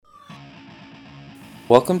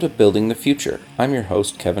Welcome to Building the Future. I'm your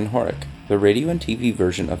host, Kevin Horick. The radio and TV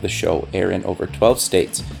version of the show air in over 12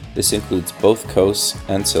 states. This includes both coasts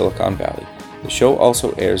and Silicon Valley. The show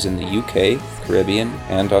also airs in the UK, Caribbean,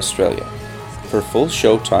 and Australia. For full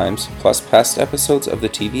show times, plus past episodes of the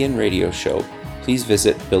TV and radio show, please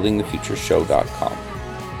visit buildingthefutureshow.com.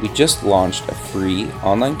 We just launched a free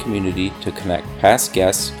online community to connect past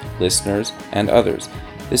guests, listeners, and others.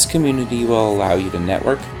 This community will allow you to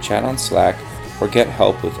network, chat on Slack, or get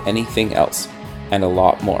help with anything else, and a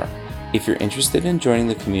lot more. If you're interested in joining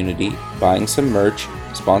the community, buying some merch,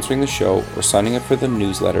 sponsoring the show, or signing up for the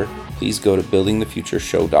newsletter, please go to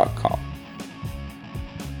buildingthefutureshow.com.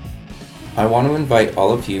 I want to invite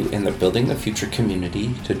all of you in the Building the Future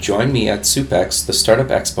community to join me at SUPEX, the Startup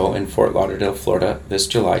Expo in Fort Lauderdale, Florida, this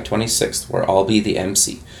July 26th, where I'll be the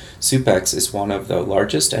MC. SUPEX is one of the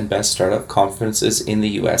largest and best startup conferences in the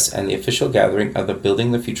US and the official gathering of the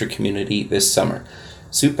Building the Future community this summer.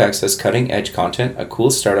 SUPEX has cutting-edge content, a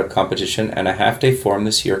cool startup competition, and a half-day forum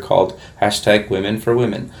this year called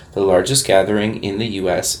 #WomenForWomen, the largest gathering in the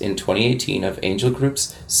US in 2018 of angel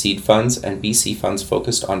groups, seed funds, and VC funds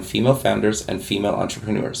focused on female founders and female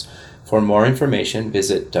entrepreneurs. For more information,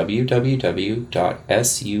 visit www.sup-x.org.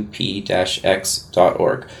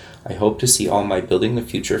 I hope to see all my Building the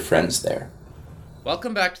Future friends there.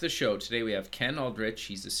 Welcome back to the show. Today we have Ken Aldrich.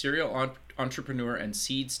 He's a serial entrepreneur and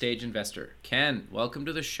seed stage investor. Ken, welcome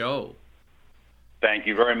to the show. Thank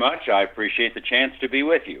you very much. I appreciate the chance to be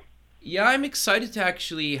with you. Yeah, I'm excited to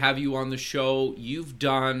actually have you on the show. You've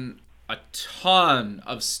done a ton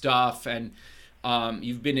of stuff, and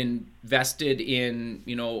you've been invested in,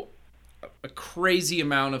 a crazy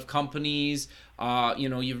amount of companies.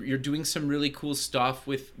 You're doing some really cool stuff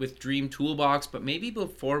with Dream Toolbox, but maybe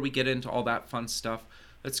before we get into all that fun stuff,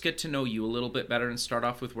 let's get to know you a little bit better and start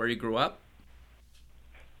off with where you grew up.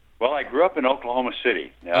 Well, I grew up in Oklahoma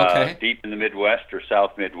City, deep in the Midwest or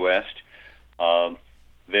South Midwest.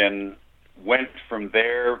 Then went from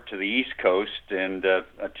there to the East Coast and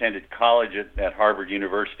attended college at Harvard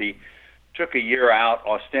University. Took a year out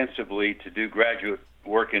ostensibly to do graduate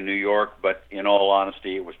work in New York, but in all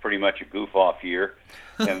honesty, it was pretty much a goof-off year.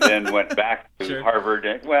 And then went back to Sure. Harvard.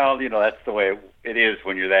 And, that's the way it is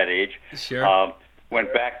when you're that age. Sure.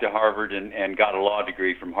 Went back to Harvard and got a law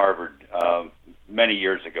degree from Harvard many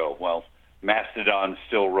years ago. Well, Mastodon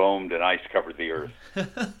still roamed and ice covered the earth.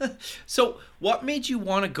 So what made you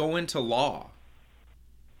want to go into law?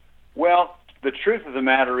 Well, the truth of the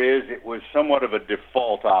matter is it was somewhat of a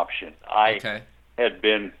default option. I had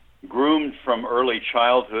been groomed from early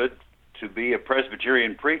childhood to be a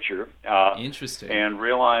Presbyterian preacher. Interesting. And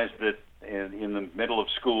realized that in the middle of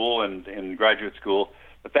school and in graduate school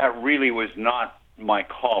that really was not my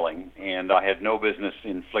calling, and I had no business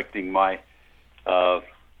inflicting my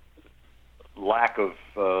lack of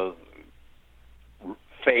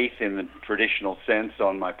faith in the traditional sense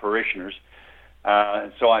on my parishioners.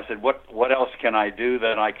 And so I said, what else can I do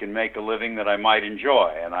that I can make a living that I might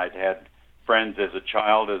enjoy? And I'd had friends as a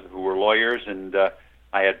child who were lawyers, and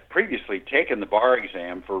I had previously taken the bar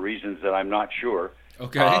exam for reasons that I'm not sure.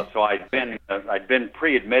 Okay. So I'd been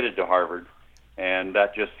pre-admitted to Harvard, and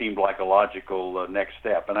that just seemed like a logical next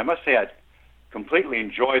step. And I must say I completely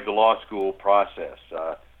enjoyed the law school process.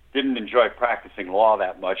 Didn't enjoy practicing law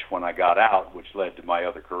that much when I got out, which led to my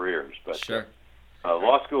other careers. But Sure.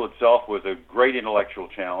 Law school itself was a great intellectual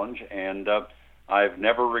challenge, and I've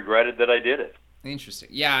never regretted that I did it. Interesting.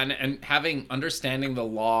 Yeah, and understanding the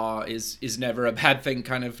law is never a bad thing,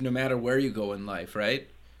 kind of no matter where you go in life, right?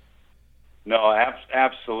 No,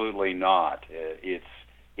 absolutely not. It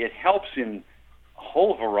helps in a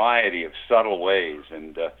whole variety of subtle ways,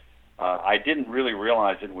 and I didn't really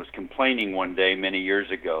realize it. Was complaining one day many years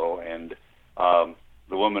ago, and the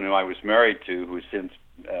woman who I was married to, who is since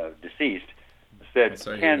deceased, said,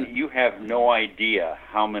 "Ken, you have no idea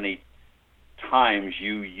how many times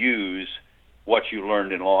you use what you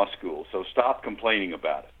learned in law school, so stop complaining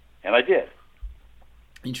about it." And I did.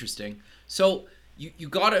 Interesting. So you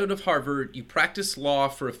got out of Harvard, you practiced law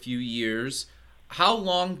for a few years. How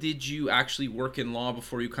long did you actually work in law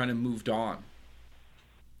before you kind of moved on?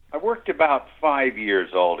 I worked about 5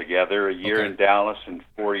 years altogether, a year in Dallas and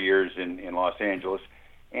 4 years in Los Angeles.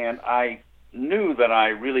 And I knew that I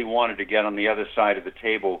really wanted to get on the other side of the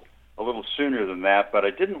table a little sooner than that, but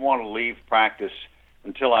I didn't want to leave practice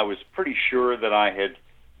until I was pretty sure that I had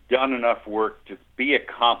done enough work to be a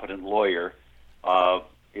competent lawyer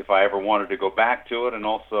if I ever wanted to go back to it, and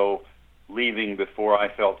also leaving before I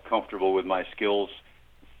felt comfortable with my skills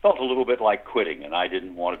felt a little bit like quitting, and I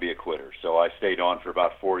didn't want to be a quitter. So I stayed on for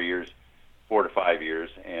about 4 to 5 years,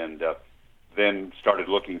 and then started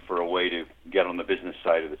looking for a way to get on the business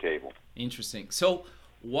side of the table. Interesting. So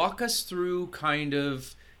walk us through kind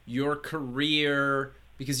of your career,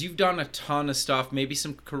 because you've done a ton of stuff, maybe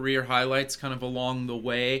some career highlights kind of along the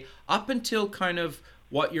way, up until kind of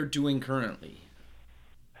what you're doing currently.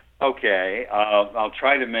 Okay, I'll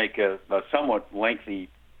try to make a somewhat lengthy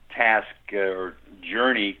task or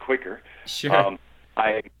journey quicker. Sure.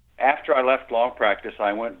 After I left law practice,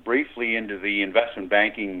 I went briefly into the investment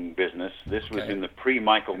banking business. This was in the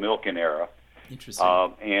pre-Michael Milken era. Interesting.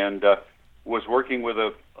 And was working with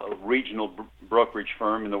a regional brokerage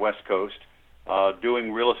firm in the West Coast,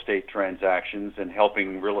 doing real estate transactions and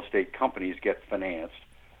helping real estate companies get financed,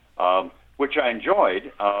 which I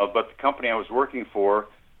enjoyed. But the company I was working for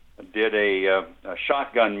did a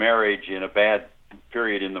shotgun marriage in a bad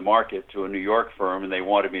period in the market to a New York firm, and they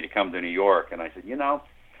wanted me to come to New York. And I said,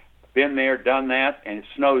 been there, done that, and it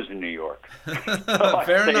snows in New York. So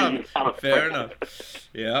Fair enough.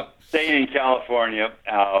 Yep. Stayed in California,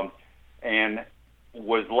 and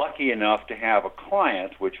was lucky enough to have a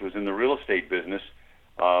client, which was in the real estate business,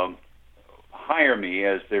 hire me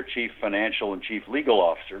as their chief financial and chief legal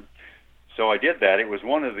officer. So I did that. It was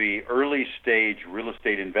one of the early stage real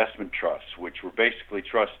estate investment trusts, which were basically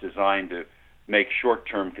trusts designed to make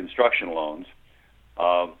short-term construction loans.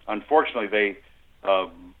 Unfortunately, they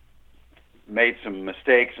made some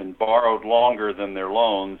mistakes and borrowed longer than their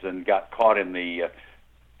loans and got caught in the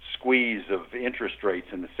squeeze of interest rates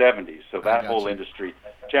in the 70s. So that whole industry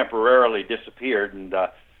temporarily disappeared, and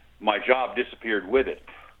my job disappeared with it.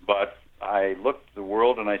 But I looked at the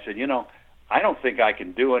world and I said, I don't think I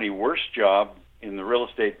can do any worse job in the real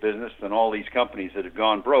estate business than all these companies that have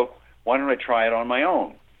gone broke. Why don't I try it on my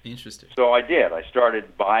own? Interesting. So I did. I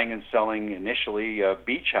started buying and selling initially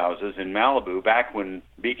beach houses in Malibu, back when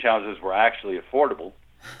beach houses were actually affordable.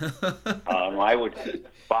 I would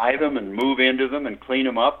buy them and move into them and clean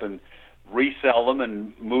them up and resell them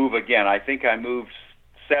and move again. I think I moved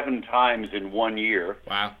 7 times in 1 year.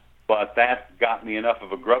 Wow. But that got me enough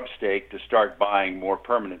of a grub stake to start buying more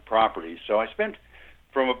permanent properties. So I spent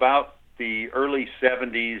from about the early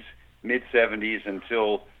 70s, mid-70s,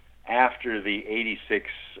 until after the 86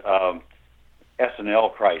 S&L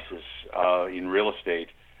crisis in real estate,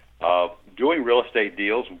 doing real estate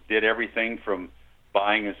deals. Did everything from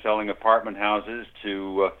buying and selling apartment houses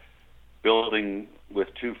to building with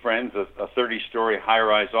 2 friends a 30-story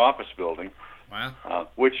high-rise office building. Wow.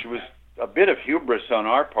 Which was a bit of hubris on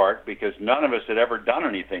our part because none of us had ever done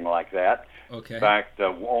anything like that. Okay. In fact,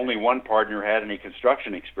 only one partner had any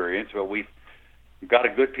construction experience. But we got a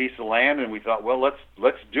good piece of land, and we thought, well,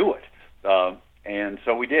 let's do it. And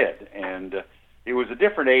so we did. And it was a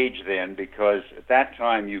different age then because at that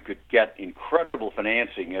time you could get incredible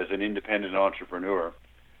financing as an independent entrepreneur.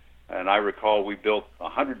 And I recall we built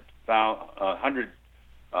 $100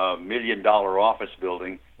 million office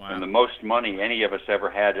building. Wow. And the most money any of us ever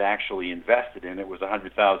had actually invested in it was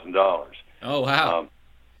 $100,000. Oh, wow.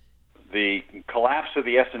 The collapse of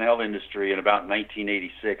the S&L industry in about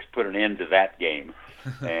 1986 put an end to that game.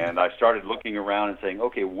 And I started looking around and saying,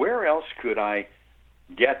 okay, where else could I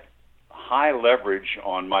get high leverage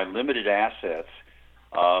on my limited assets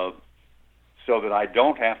so that I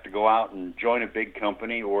don't have to go out and join a big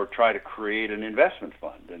company or try to create an investment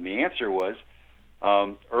fund? And the answer was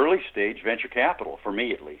early stage venture capital, for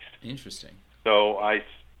me at least. Interesting. So I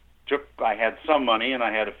had some money, and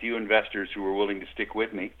I had a few investors who were willing to stick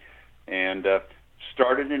with me, and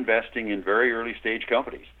started investing in very early stage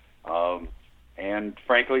companies. And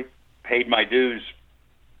frankly, paid my dues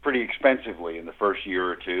pretty expensively in the first year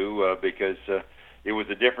or two because it was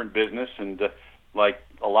a different business. And like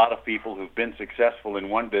a lot of people who've been successful in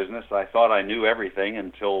one business, I thought I knew everything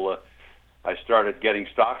until I started getting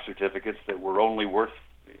stock certificates that were only worth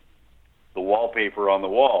the wallpaper on the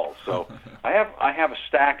wall. So I have a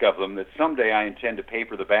stack of them that someday I intend to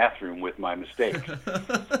paper the bathroom with my mistakes.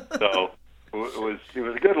 So it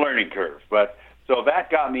was a good learning curve. But so that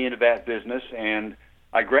got me into that business, and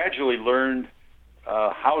I gradually learned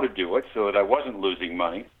how to do it so that I wasn't losing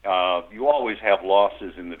money. You always have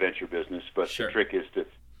losses in the venture business, but Sure. The trick is to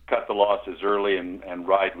cut the losses early and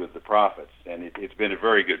ride with the profits. And it's been a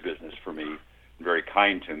very good business for me, very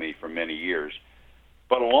kind to me for many years.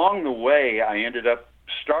 But along the way, I ended up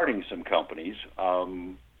starting some companies,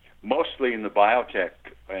 mostly in the biotech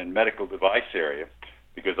and medical device area,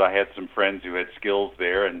 because I had some friends who had skills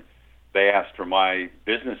there, and they asked for my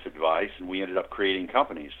business advice, and we ended up creating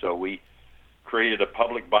companies. So we created a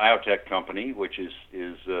public biotech company, which is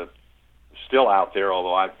still out there,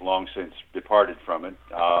 although I've long since departed from it.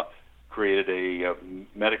 Created a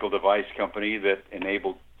medical device company that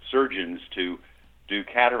enabled surgeons to do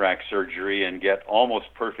cataract surgery and get almost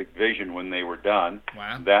perfect vision when they were done.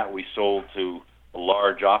 Wow. That we sold to a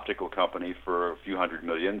large optical company for a few $100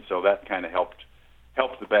 million. So that kind of helped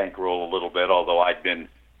the bankroll a little bit, although I'd been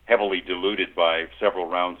heavily diluted by several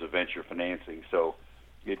rounds of venture financing. So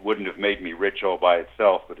it wouldn't have made me rich all by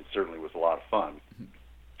itself, but it certainly was a lot of fun.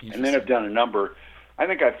 And then I've done a number. I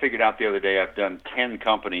think I figured out the other day I've done 10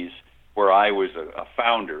 companies where I was a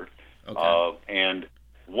founder. Okay. And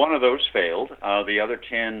one of those failed. The other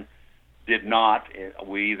 10 did not.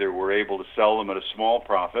 We either were able to sell them at a small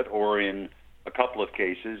profit or, in a couple of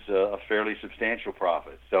cases, a fairly substantial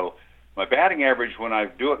profit. So my batting average when I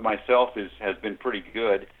do it myself has been pretty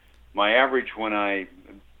good. My average when I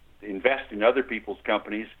invest in other people's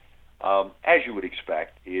companies, as you would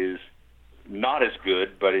expect, is not as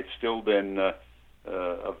good, but it's still been a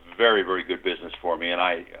very, very good business for me, and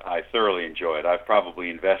I thoroughly enjoy it. I've probably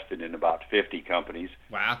invested in about 50 companies,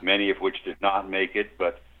 Wow. many of which did not make it,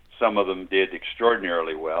 but some of them did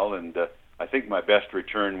extraordinarily well, and I think my best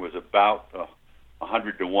return was about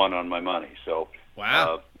 100 to 1 on my money. So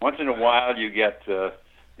Wow. Once in a while you get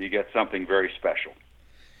something very special.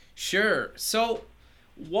 Sure. So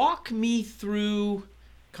walk me through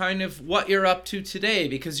kind of what you're up to today,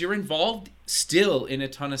 because you're involved still in a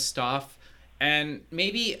ton of stuff. And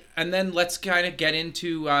then let's kind of get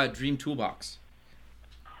into Dream Toolbox.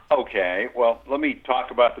 Okay, well, let me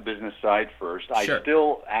talk about the business side first. Sure. I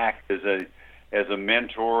still act as a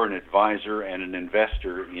mentor, an advisor, and an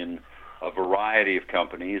investor in a variety of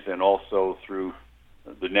companies, and also through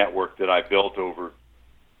the network that I built over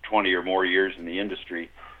 20 or more years in the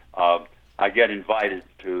industry. I get invited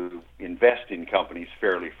to invest in companies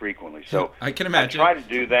fairly frequently. So I can imagine. I try to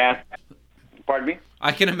do that. Pardon me?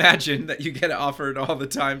 I can imagine that you get offered all the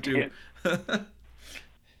time too.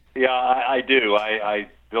 Yeah, I do. I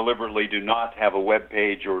deliberately do not have a web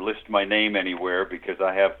page or list my name anywhere, because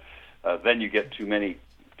I have. Then you get too many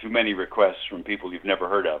requests from people you've never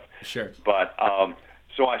heard of. Sure. But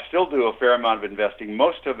so I still do a fair amount of investing.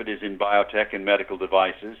 Most of it is in biotech and medical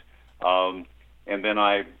devices, and then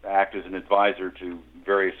I act as an advisor to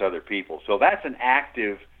various other people. So that's an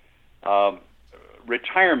active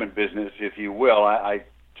retirement business, if you will. I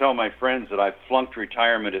tell my friends that I've flunked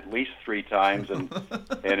retirement at least 3 times and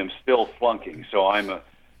am still flunking. So I'm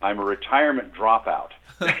a retirement dropout.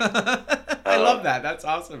 I love that. That's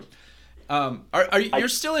awesome. You're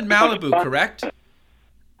still in Malibu, correct?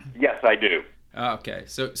 Yes, I do. Okay.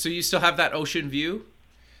 So you still have that ocean view?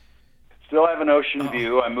 Still have an ocean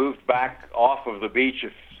view. I moved back off of the beach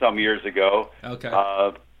some years ago. Okay.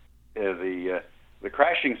 The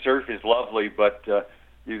crashing surf is lovely, but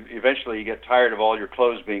you eventually get tired of all your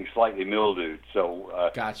clothes being slightly mildewed.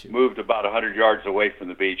 So Got you. Moved about 100 yards away from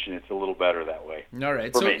the beach, and it's a little better that way. All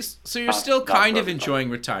right. For me. So you're still Not kind for of everybody. enjoying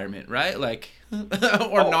retirement, right? Like,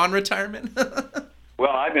 or non-retirement?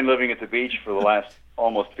 Well, I've been living at the beach for the last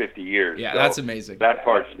almost 50 years. Yeah, so that's amazing. That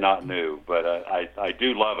part's not new, but I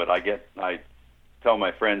do love it. I tell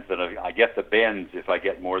my friends that I get the bends if I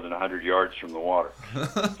get more than 100 yards from the water.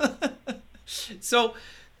 So,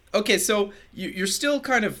 okay, so you're still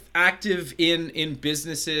kind of active in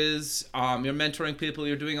businesses. You're mentoring people.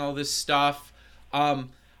 You're doing all this stuff.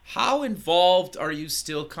 How involved are you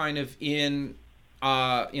still kind of in,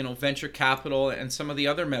 venture capital and some of the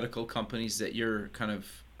other medical companies that you're kind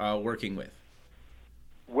of working with?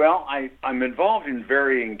 Well, I'm involved in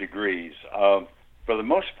varying degrees. For the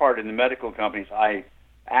most part, in the medical companies, I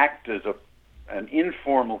act as an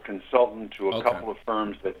informal consultant to a couple of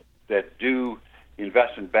firms that do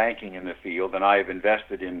investment banking in the field, and I have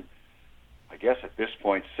invested in, I guess at this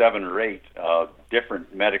point, 7 or 8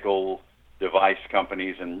 different medical device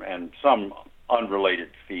companies and some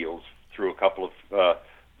unrelated fields through a couple of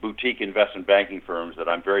boutique investment banking firms that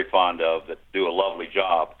I'm very fond of that do a lovely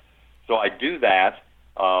job. So I do that,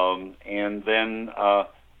 and then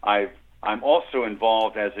I'm also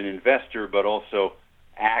involved as an investor, but also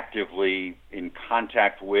actively in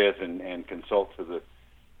contact with and consult to the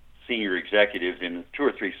senior executives in 2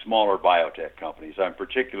 or 3 smaller biotech companies. I'm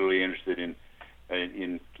particularly interested in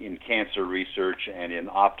cancer research and in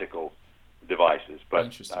optical devices,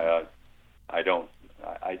 but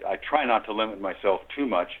I try not to limit myself too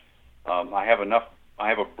much. I have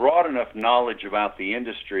a broad enough knowledge about the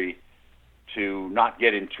industry to not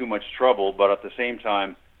get in too much trouble, but at the same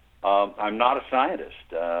time, I'm not a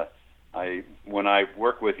scientist. When I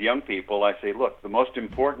work with young people, I say, look, the most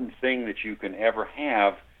important thing that you can ever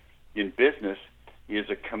have in business is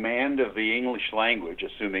a command of the English language,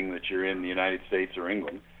 assuming that you're in the United States or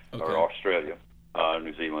England or Australia,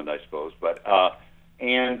 New Zealand, I suppose, but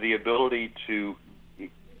and the ability to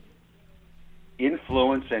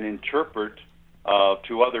influence and interpret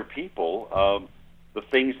to other people the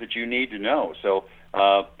things that you need to know. So,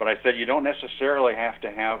 but I said you don't necessarily have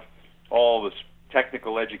to have all this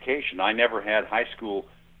technical education. I never had high school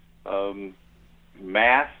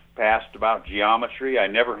math, passed about geometry. I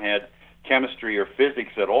never had chemistry or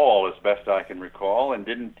physics at all, as best I can recall, and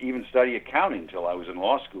didn't even study accounting until I was in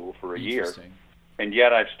law school for a year. And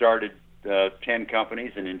yet I've started 10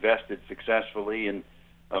 companies and invested successfully in,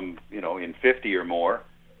 in 50 or more,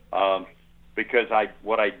 because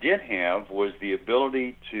what I did have was the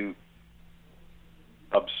ability to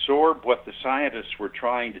absorb what the scientists were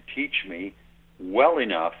trying to teach me well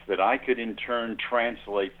enough that I could in turn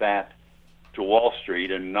translate that to Wall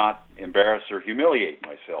Street and not embarrass or humiliate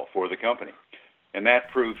myself or the company. And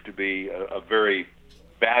that proved to be a very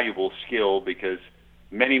valuable skill, because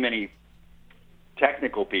many, many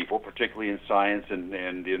technical people, particularly in science and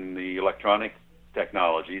in the electronic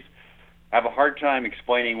technologies, have a hard time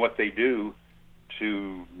explaining what they do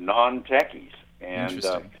to non-techies. And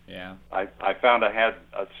yeah. I found I had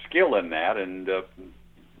a skill in that and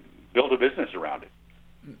built a business around it.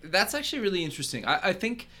 That's actually really interesting. I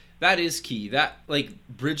think that is key. That, like,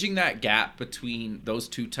 bridging that gap between those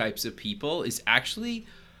two types of people is actually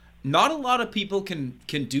not a lot of people can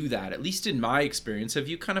do that, at least in my experience. Have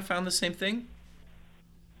you kind of found the same thing?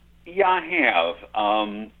 Yeah, I have.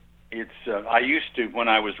 I used to, when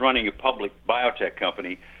I was running a public biotech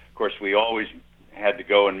company, of course, we always had to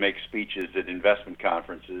go and make speeches at investment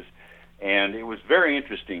conferences, and it was very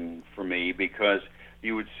interesting for me because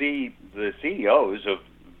you would see the CEOs of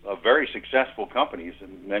very successful companies,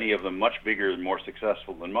 and many of them much bigger and more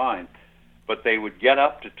successful than mine, but they would get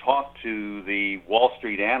up to talk to the Wall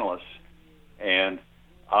Street analysts, and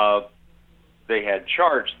they had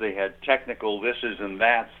charts, they had technical thises and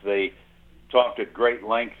that's, they talked at great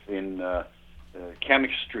length in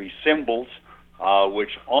chemistry symbols,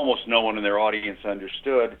 which almost no one in their audience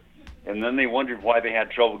understood, and then they wondered why they had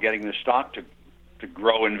trouble getting the stock to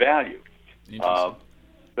grow in value.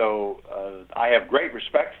 So I have great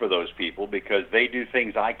respect for those people because they do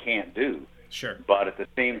things I can't do. Sure. But at the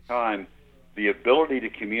same time, the ability to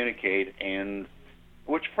communicate, and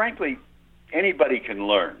which frankly anybody can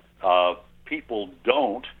learn. People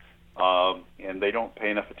don't, and they don't pay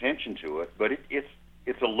enough attention to it. But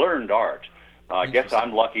it's a learned art. I guess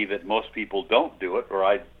I'm lucky that most people don't do it, or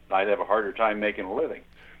I'd have a harder time making a living.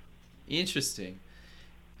 Interesting.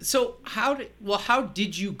 So how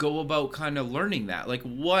did you go about kind of learning that? Like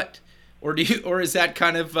what, or is that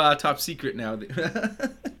kind of top secret now?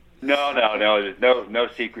 No. There's no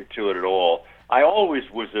secret to it at all. I always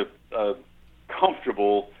was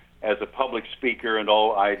comfortable as a public speaker, and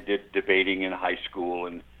I did debating in high school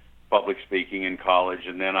and public speaking in college,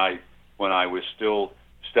 and then when I was still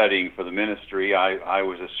studying for the ministry, I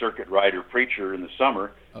was a circuit rider preacher in the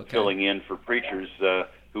summer, filling in for preachers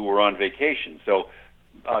who were on vacation. So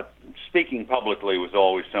speaking publicly was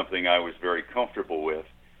always something I was very comfortable with.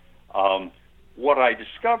 What I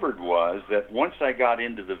discovered was that once I got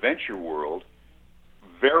into the venture world,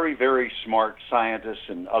 very, very smart scientists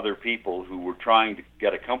and other people who were trying to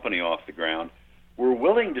get a company off the ground were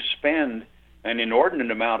willing to spend an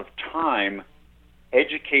inordinate amount of time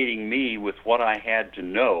educating me with what I had to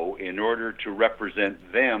know in order to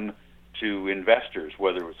represent them to investors,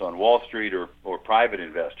 whether it was on Wall Street or private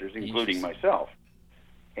investors, including myself.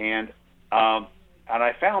 And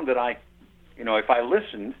I found that if I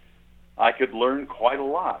listened, I could learn quite a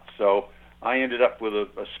lot. So I ended up with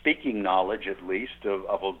a speaking knowledge, at least,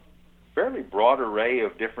 of a fairly broad array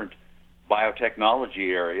of different biotechnology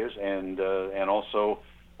areas, and also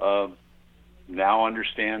now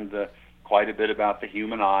understand quite a bit about the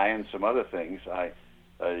human eye and some other things.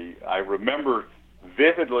 I remember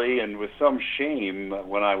vividly and with some shame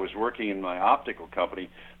when I was working in my optical company,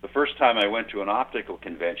 the first time I went to an optical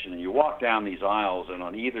convention, and you walk down these aisles, and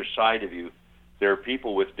on either side of you there are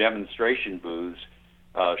people with demonstration booths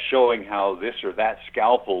showing how this or that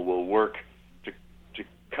scalpel will work to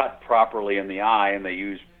cut properly in the eye, and they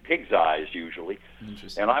use pig's eyes usually.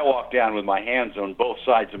 And I walked down with my hands on both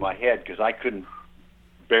sides of my head because I couldn't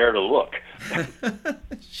bear to look.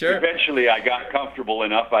 Sure. Eventually I got comfortable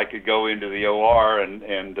enough I could go into the OR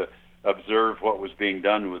and observe what was being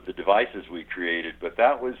done with the devices we created. But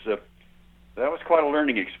that was quite a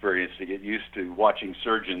learning experience to get used to watching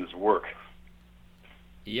surgeons work.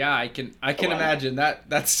 Yeah, I can imagine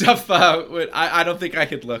that stuff. I don't think I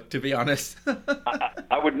could look, to be honest.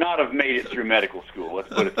 I would not have made it through medical school. Let's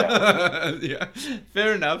put it that way. Yeah,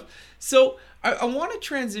 fair enough. So I want to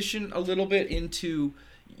transition a little bit into,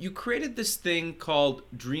 you created this thing called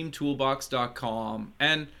DreamToolbox.com,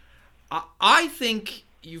 and I think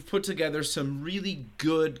you've put together some really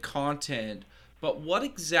good content But what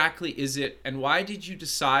exactly is it, and why did you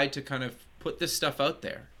decide to kind of put this stuff out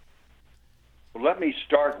there? Well, let me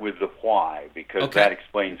start with the why, because that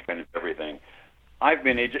explains kind of everything. I've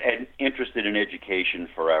been interested in education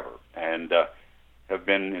forever, and have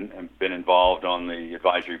been involved on the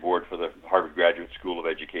advisory board for the Harvard Graduate School of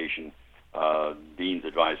Education, Dean's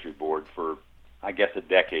Advisory Board for, I guess, a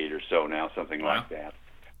decade or so now, something like that.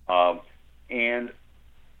 And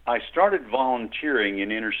I started volunteering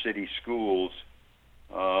in inner city schools,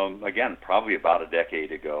 again, probably about a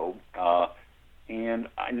decade ago. And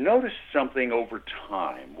I noticed something over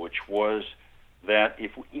time, which was that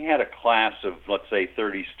if we had a class of, let's say,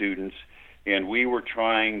 30 students, and we were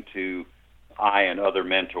trying to, I and other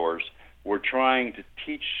mentors, were trying to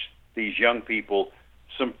teach these young people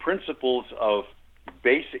some principles of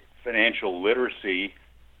basic financial literacy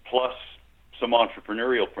plus some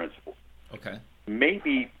entrepreneurial principles. Okay.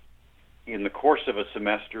 Maybe in the course of a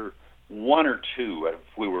semester, one or two,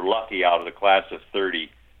 if we were lucky out of the class of 30,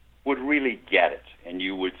 would really get it, and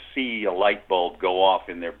you would see a light bulb go off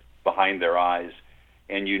behind their eyes,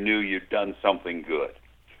 and you knew you'd done something good.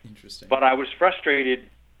 Interesting. But I was frustrated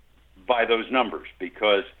by those numbers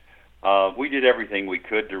because we did everything we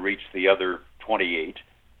could to reach the other 28,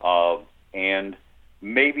 and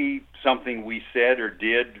maybe something we said or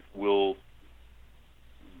did will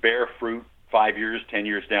bear fruit 5 years, 10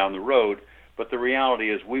 years down the road, but the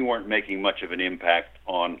reality is we weren't making much of an impact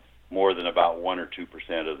on more than about 1 or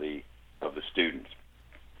 2% of the students.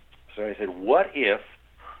 So I said, what if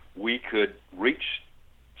we could reach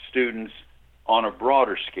students on a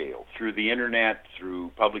broader scale through the internet,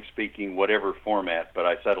 through public speaking, whatever format, but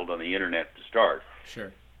I settled on the internet to start.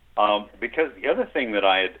 Sure. Because the other thing that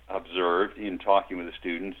I had observed in talking with the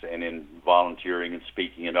students and in volunteering and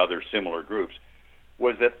speaking in other similar groups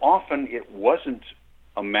was that often it wasn't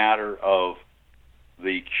a matter of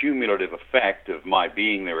the cumulative effect of my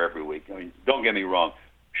being there every week. I mean, don't get me wrong,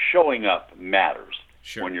 showing up matters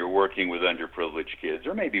when you're working with underprivileged kids,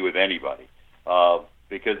 or maybe with anybody.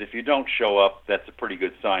 Because if you don't show up, that's a pretty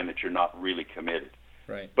good sign that you're not really committed.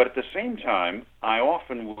 Right. But at the same time, I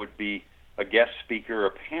often would be a guest speaker,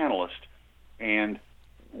 a panelist, and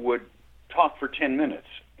would talk for 10 minutes.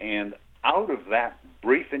 And out of that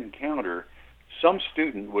brief encounter, some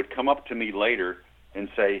student would come up to me later and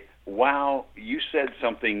say, wow, you said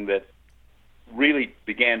something that really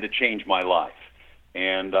began to change my life.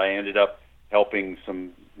 And I ended up helping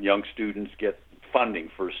some young students get funding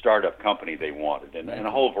for a startup company they wanted, and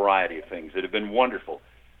a whole variety of things that have been wonderful.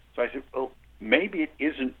 So I said, well, maybe it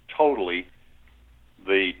isn't totally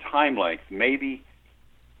the time length. Maybe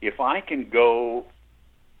if I can go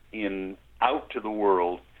out to the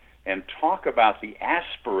world and talk about the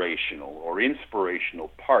aspirational or inspirational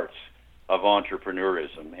parts of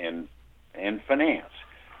entrepreneurism and finance,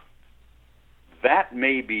 that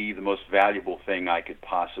may be the most valuable thing I could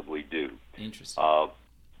possibly do. Interesting.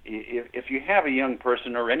 If you have a young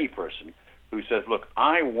person or any person who says, look,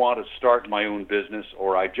 I want to start my own business,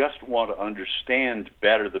 or I just want to understand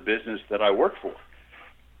better the business that I work for,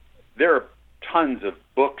 there are tons of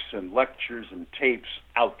books and lectures and tapes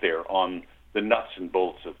out there on the nuts and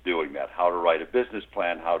bolts of doing that, how to write a business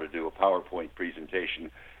plan, how to do a PowerPoint presentation,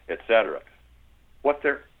 etc. What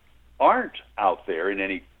there aren't out there in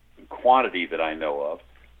any quantity that I know of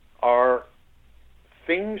are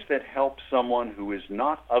things that help someone who is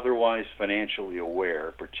not otherwise financially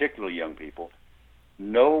aware, particularly young people,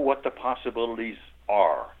 know what the possibilities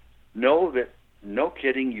are. Know that, no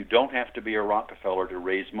kidding, you don't have to be a Rockefeller to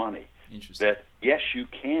raise money. That, yes, you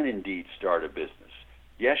can indeed start a business.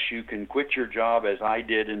 Yes, you can quit your job as I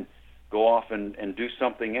did and go off and do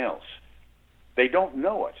something else. They don't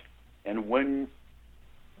know it. And when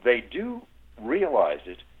they do realize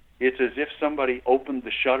it, it's as if somebody opened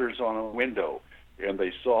the shutters on a window and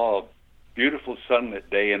they saw a beautiful sunlit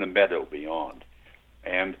day in a meadow beyond.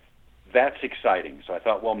 And that's exciting. So I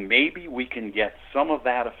thought, well, maybe we can get some of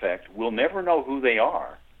that effect. We'll never know who they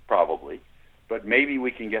are, probably, but maybe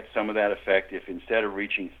we can get some of that effect if instead of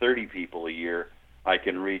reaching 30 people a year, I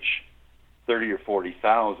can reach 30 or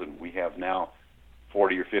 40,000. We have now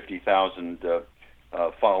 40 or 50,000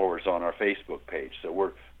 followers on our Facebook page. So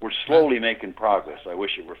we're slowly making progress. I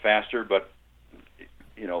wish it were faster, but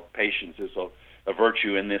patience is a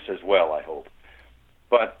virtue in this as well, I hope.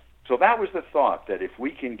 But so that was the thought, that if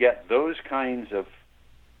we can get those kinds of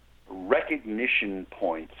recognition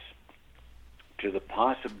points to the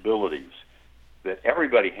possibilities that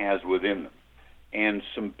everybody has within them, and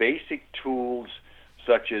some basic tools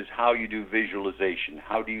such as how you do visualization,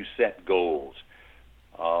 how do you set goals,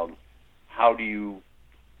 how do you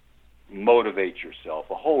motivate yourself,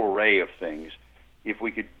 a whole array of things. If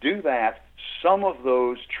we could do that some of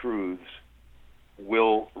those truths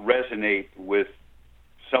will resonate with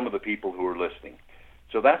some of the people who are listening.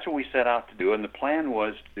 So that's what we set out to do, and the plan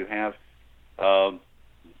was to have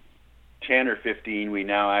 10 or 15. We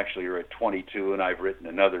now actually are at 22, and I've written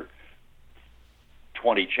another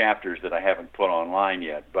 20 chapters that I haven't put online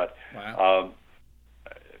yet. But wow.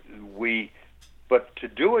 But to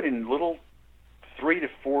do it in little 3 to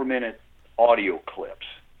 4 minute audio clips,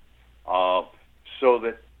 so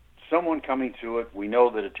that someone coming to it, we know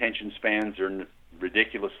that attention spans are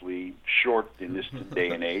ridiculously short in this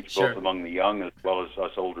day and age, Sure. both among the young as well as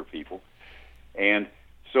us older people. And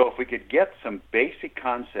so if we could get some basic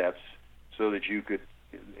concepts so that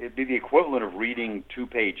it'd be the equivalent of reading 2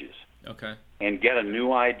 pages Okay. and get a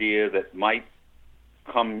new idea that might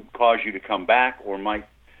cause you to come back or might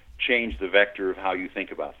change the vector of how you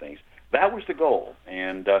think about things. That was the goal,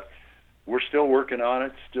 and we're still working on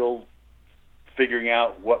it, still figuring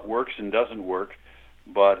out what works and doesn't work,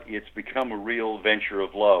 but it's become a real venture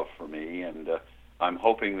of love for me, and I'm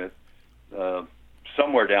hoping that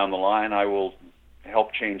somewhere down the line I will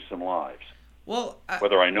help change some lives, Well,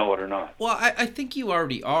 whether I know it or not. Well, I think you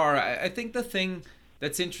already are. I think the thing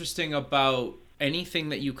that's interesting about anything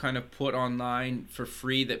that you kind of put online for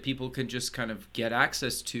free that people can just kind of get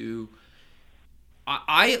access to,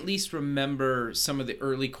 I at least remember some of the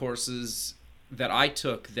early courses that I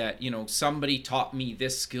took that, somebody taught me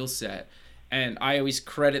this skill set. And I always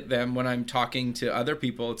credit them when I'm talking to other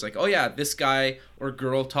people. It's like, oh yeah, this guy or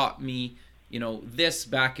girl taught me, this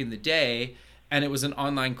back in the day. And it was an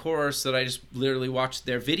online course that I just literally watched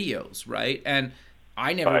their videos, right? And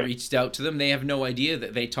I never Right. reached out to them. They have no idea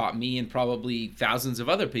that they taught me and probably thousands of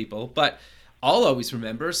other people. But I'll always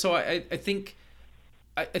remember. So I think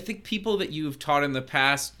people that you've taught in the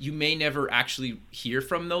past, you may never actually hear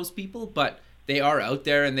from those people, but they are out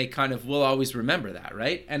there and they kind of will always remember that,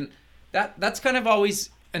 right? And that's kind of always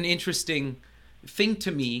an interesting thing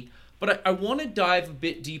to me. But I want to dive a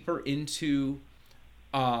bit deeper into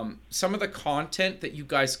some of the content that you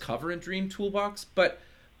guys cover in Dream Toolbox. But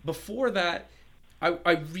before that,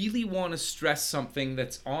 I really want to stress something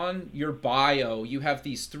that's on your bio. You have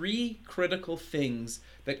these 3 critical things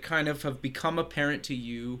that kind of have become apparent to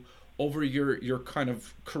you over your kind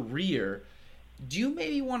of career. Do you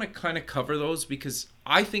maybe want to kind of cover those? Because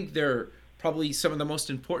I think they're probably some of the most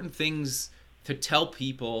important things to tell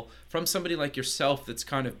people from somebody like yourself that's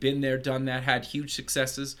kind of been there, done that, had huge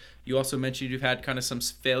successes. You also mentioned you've had kind of some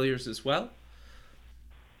failures as well.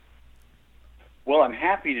 Well, I'm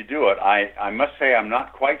happy to do it. I must say I'm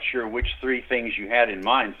not quite sure which 3 things you had in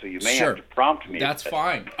mind, so you may Sure. have to prompt me. That's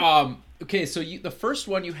fine. Okay, so the first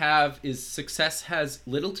one you have is success has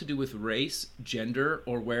little to do with race, gender,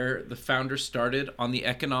 or where the founder started on the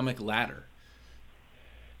economic ladder.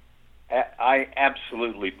 I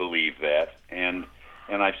absolutely believe that, and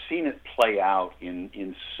I've seen it play out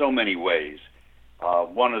in so many ways.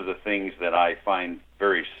 One of the things that I find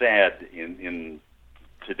very sad in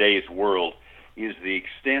today's world is the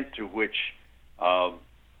extent to which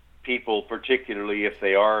people, particularly if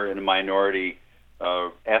they are in a minority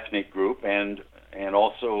ethnic group, and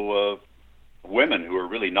also women who are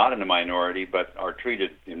really not in a minority but are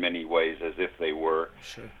treated in many ways as if they were,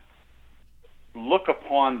 Sure. look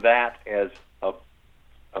upon that as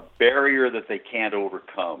a barrier that they can't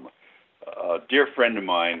overcome. A dear friend of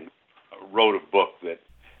mine wrote a book that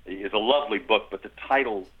is a lovely book, but the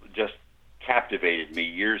title just captivated me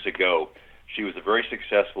years ago. She was a very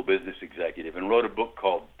successful business executive and wrote a book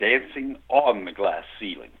called Dancing on the Glass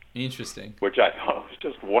Ceiling, Interesting. which I thought was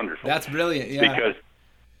just wonderful. That's brilliant. Yeah. Because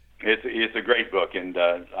it's a great book, and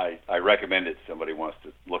I recommend it if somebody wants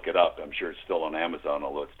to look it up. I'm sure it's still on Amazon,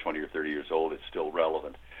 although it's 20 or 30 years old, it's still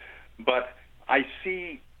relevant. But I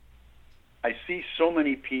see so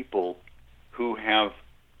many people who have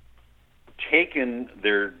taken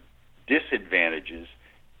their disadvantages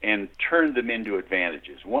and turned them into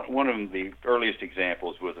advantages. One of the earliest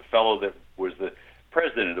examples was a fellow that was the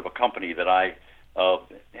president of a company that I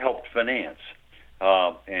helped finance,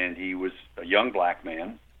 and he was a young black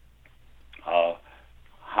man,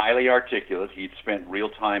 highly articulate. He'd spent real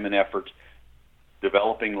time and effort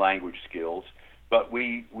developing language skills, but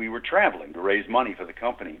we were traveling to raise money for the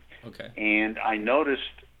company. Okay. And I noticed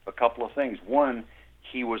a couple of things. One,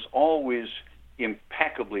 he was always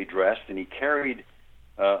impeccably dressed, and he carried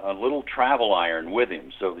a little travel iron with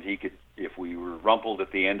him so that he could, if we were rumpled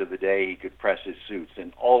at the end of the day, he could press his suits,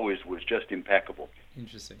 and always was just impeccable.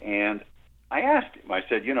 Interesting. And I asked him, I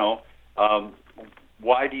said,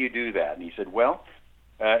 why do you do that? And he said, well,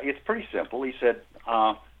 it's pretty simple. He said,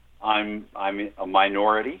 I'm a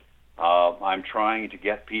minority. I'm trying to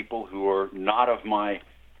get people who are not of my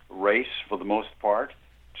race for the most part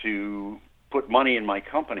to put money in my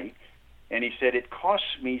company. And he said, it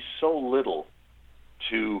costs me so little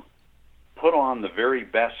to put on the very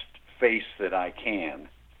best face that I can.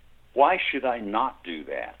 Why should I not do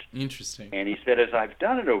that? Interesting. And he said, as I've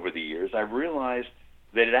done it over the years, I've realized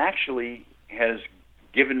that it actually has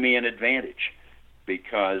given me an advantage,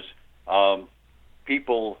 because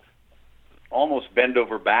people almost bend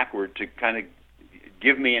over backward to kind of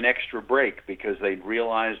give me an extra break, because they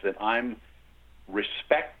realize that I'm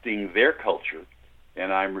respecting their culture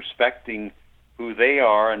and I'm respecting who they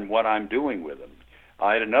are and what I'm doing with them.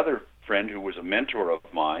 I had another friend who was a mentor of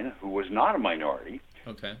mine who was not a minority,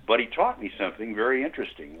 okay, but he taught me something very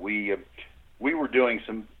interesting. We were doing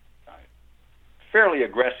some fairly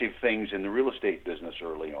aggressive things in the real estate business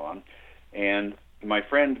early on, and my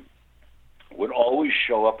friend would always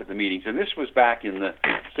show up at the meetings. And this was back in the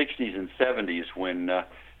 60s and 70s when,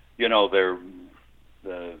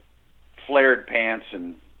 the flared pants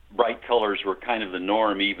and bright colors were kind of the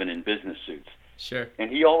norm, even in business suits. Sure.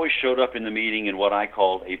 And he always showed up in the meeting in what I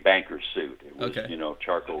called a banker's suit. It was, okay,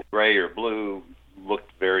 charcoal gray or blue,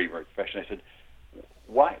 looked very, very professional. I said,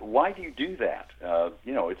 why do you do that?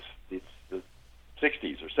 It's the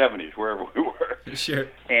 60s or 70s, wherever we were. Sure.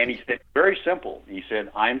 And he said, very simple. He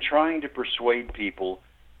said, I'm trying to persuade people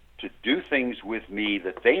to do things with me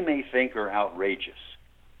that they may think are outrageous.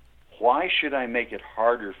 Why should I make it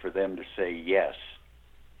harder for them to say yes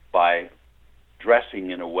by dressing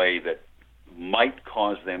in a way that might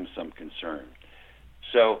cause them some concern?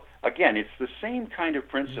 So, again, it's the same kind of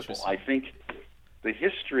principle. I think the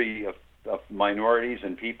history of minorities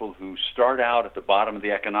and people who start out at the bottom of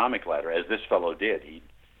the economic ladder, as this fellow did.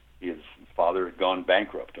 His father had gone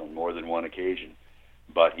bankrupt on more than one occasion,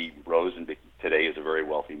 but he rose and today is a very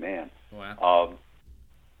wealthy man. Wow.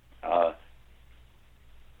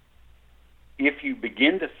 If you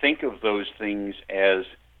begin to think of those things as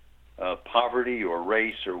poverty or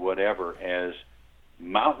race or whatever as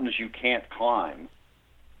mountains you can't climb,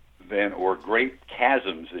 then or great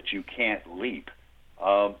chasms that you can't leap,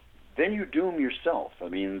 then you doom yourself. I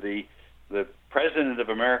mean, the president of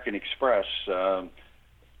American Express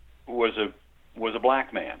was a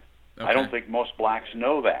black man. Okay. I don't think most blacks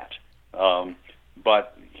know that,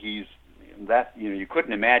 but he's that. You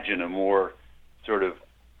couldn't imagine a more sort of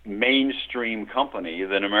mainstream company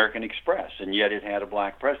than American Express, and yet it had a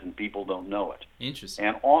black president. People don't know it. Interesting.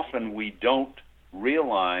 And often we don't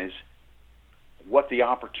realize what the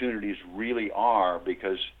opportunities really are,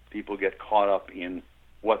 because people get caught up in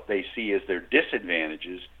what they see as their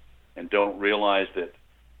disadvantages and don't realize that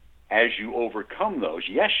as you overcome those,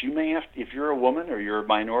 yes, you may have to, if you're a woman or you're a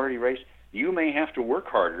minority race, you may have to work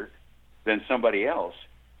harder than somebody else,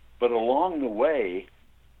 but along the way,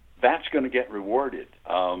 that's going to get rewarded.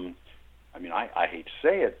 I hate to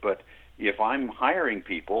say it, but if I'm hiring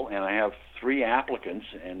people and I have 3 applicants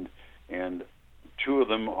and 2 of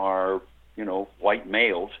them are, white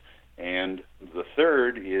males, and the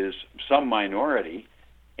third is some minority,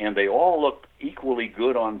 and they all look equally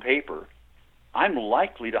good on paper, I'm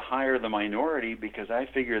likely to hire the minority, because I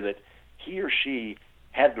figure that he or she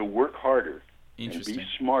had to work harder and be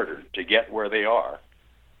smarter to get where they are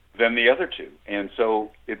than the other 2. And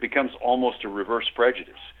so it becomes almost a reverse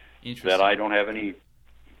prejudice that I don't have any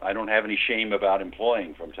shame about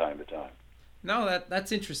employing from time to time. No,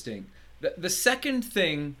 that's interesting. The second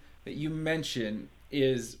thing that you mention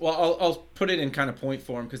is, well, I'll put it in kind of point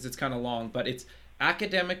form because it's kind of long, but it's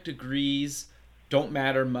academic degrees don't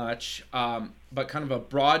matter much, but kind of a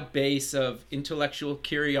broad base of intellectual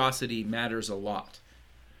curiosity matters a lot.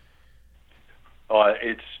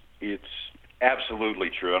 It's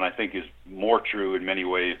absolutely true, and I think is more true in many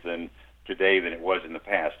ways than today than it was in the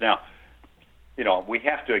past. Now, we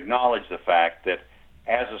have to acknowledge the fact that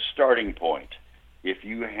as a starting point, if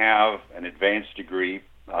you have an advanced degree,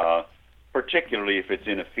 particularly if it's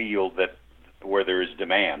in a field where there is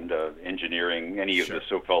demand, engineering, any of the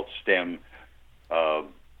so-called STEM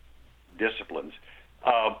disciplines,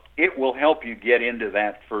 it will help you get into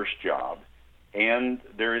that first job. And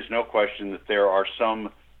there is no question that there are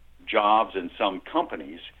some jobs and some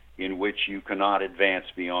companies in which you cannot advance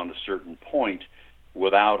beyond a certain point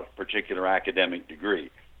without a particular academic degree.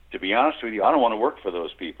 To be honest with you, I don't want to work for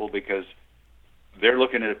those people because they're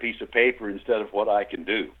looking at a piece of paper instead of what I can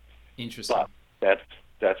do. Interesting. But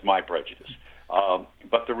that's my prejudice.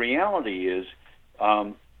 But the reality is,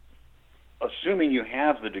 assuming you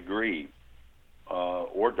have the degree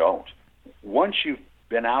or don't, once you've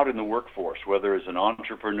been out in the workforce, whether as an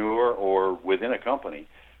entrepreneur or within a company,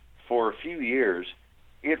 for a few years,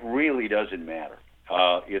 it really doesn't matter.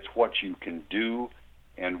 It's what you can do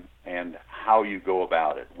and how you go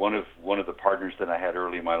about it. One of the partners that I had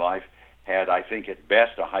early in my life had, I think, at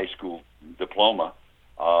best a high school diploma.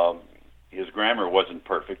 His grammar wasn't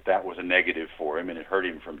perfect. That was a negative for him, and it hurt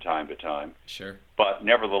him from time to time. Sure. But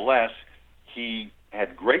nevertheless, he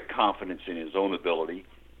had great confidence in his own ability.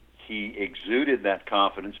 He exuded that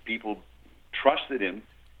confidence. People trusted him,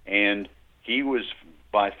 and he was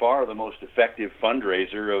by far the most effective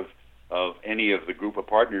fundraiser of any of the group of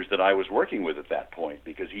partners that I was working with at that point,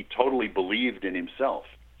 because he totally believed in himself.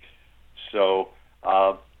 So,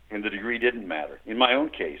 and the degree didn't matter. In my own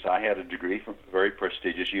case, I had a degree from a very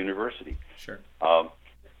prestigious university. Sure.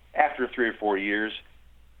 After 3 or 4 years,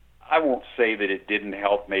 I won't say that it didn't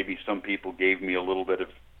help. Maybe some people gave me a little bit of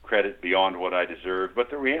credit beyond what I deserved, but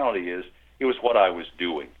the reality is it was what I was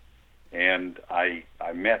doing. And I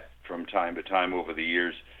met from time to time over the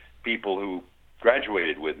years people who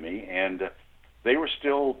graduated with me, and they were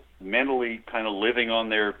still mentally kind of living on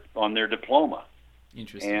their diploma.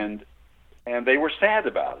 Interesting. And they were sad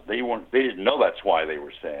about it. They didn't know that's why they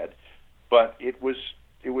were sad, but it was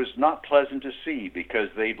not pleasant to see, because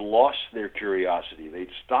they'd lost their curiosity.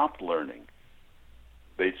 They'd stopped learning.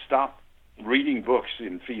 They'd stopped reading books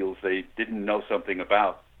in fields they didn't know something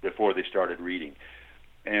about before they started reading.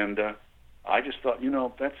 And I just thought,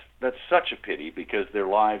 that's such a pity, because their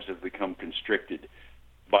lives have become constricted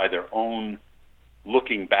by their own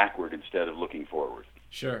looking backward instead of looking forward.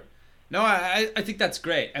 Sure. No, I think that's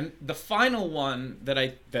great. And the final one that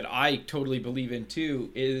I totally believe in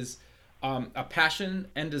too is a passion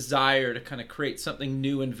and desire to kind of create something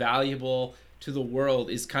new and valuable to the world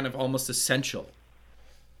is kind of almost essential.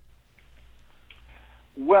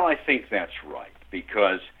 Well, I think that's right,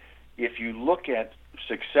 because if you look at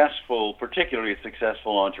particularly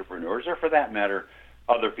successful entrepreneurs, or for that matter,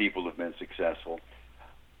 other people who've been successful,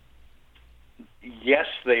 yes,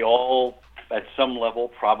 they all, at some level,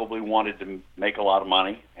 probably wanted to make a lot of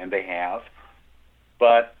money, and they have.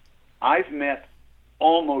 But I've met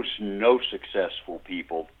almost no successful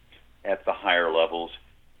people at the higher levels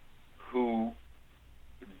who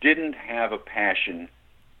didn't have a passion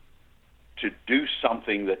to do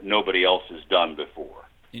something that nobody else has done before,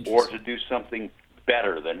 or to do something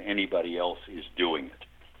better than anybody else is doing it.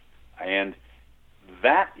 And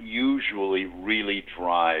that usually really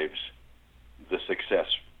drives the success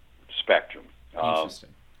spectrum. Interesting.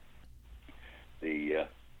 I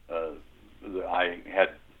had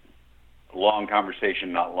a long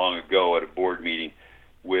conversation not long ago at a board meeting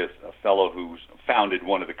with a fellow who founded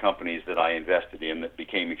one of the companies that I invested in that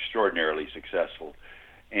became extraordinarily successful.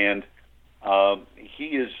 And he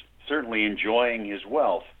is certainly enjoying his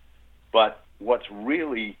wealth, but what's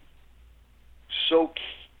really so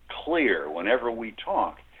clear whenever we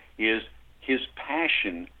talk is his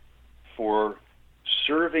passion for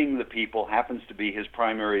serving the people happens to be his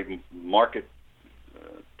primary market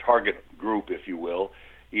target group, if you will,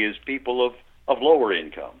 is people of lower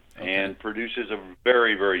income, and produces a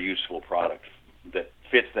very, very useful product that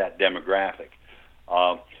fits that demographic.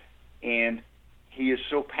 And he is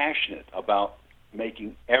so passionate about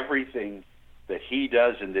making everything that he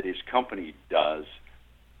does and that his company does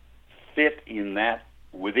fit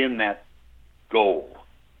within that goal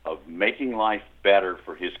of making life better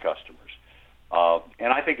for his customers.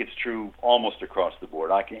 And I think it's true almost across the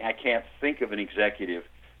board. I can't think of an executive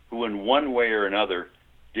who in one way or another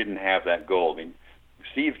didn't have that goal. I mean,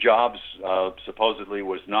 Steve Jobs supposedly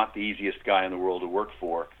was not the easiest guy in the world to work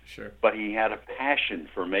for, sure, but he had a passion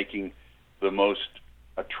for making the most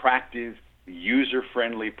attractive,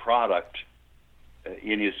 user-friendly product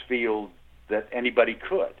in his field that anybody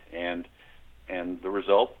could. And the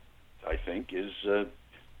result, I think, is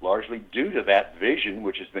largely due to that vision,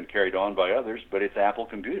 which has been carried on by others, but it's Apple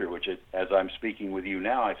Computer, which, as I'm speaking with you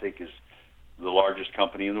now, I think is the largest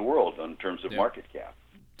company in the world in terms of market cap.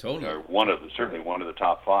 Totally. Or certainly one of the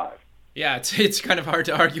top 5. Yeah, it's kind of hard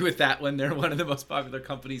to argue with that when they're one of the most popular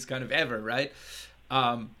companies kind of ever, right?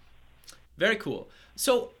 Very cool.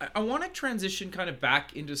 So I want to transition kind of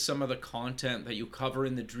back into some of the content that you cover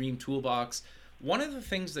in the Dream Toolbox. One of the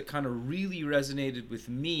things that kind of really resonated with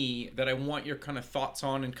me that I want your kind of thoughts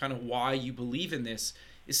on and kind of why you believe in this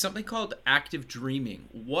is something called active dreaming.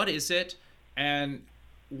 What is it, and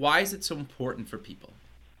why is it so important for people?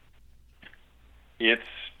 It's,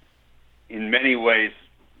 in many ways,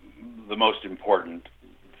 the most important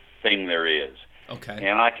thing there is. Okay.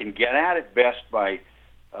 And I can get at it best by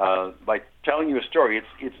telling you a story.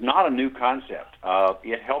 It's not a new concept.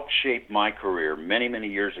 It helped shape my career many, many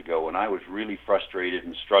years ago when I was really frustrated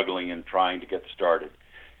and struggling and trying to get started.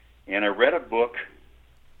 And I read a book,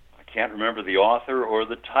 I can't remember the author or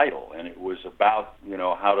the title, and it was about,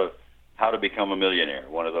 how to How to Become a Millionaire,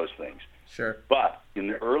 one of those things. Sure. But in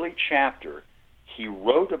the early chapter, he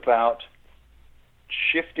wrote about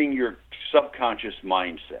shifting your subconscious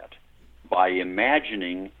mindset by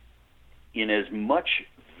imagining in as much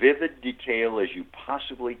vivid detail as you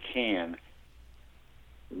possibly can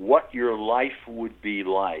what your life would be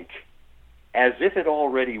like, as if it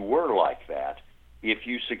already were like that, if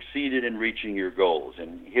you succeeded in reaching your goals.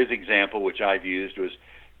 And his example, which I've used, was,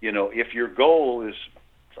 if your goal is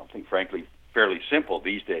something, frankly, fairly simple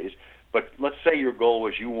these days, but let's say your goal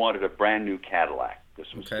was you wanted a brand new Cadillac. This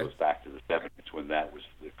goes back to the 70s when that was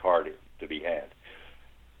the car to be had.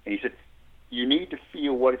 And he said, you need to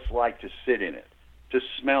feel what it's like to sit in it, to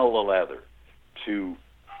smell the leather, to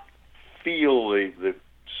feel the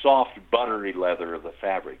soft, buttery leather of the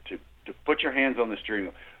fabric, to put your hands on the steering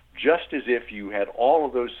wheel, just as if you had all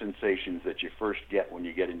of those sensations that you first get when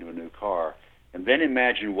you get into a new car, and then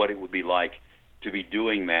imagine what it would be like to be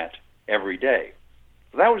doing that every day.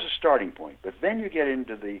 So that was a starting point. But then you get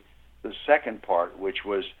into the second part, which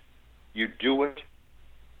was you do it,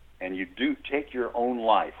 and you do take your own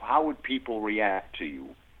life. How would people react to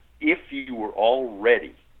you if you were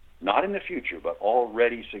already, not in the future, but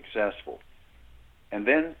already successful? And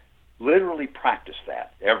then literally practice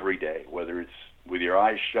that every day, whether it's with your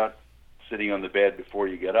eyes shut, sitting on the bed before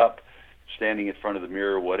you get up, standing in front of the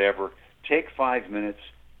mirror, whatever. Take 5 minutes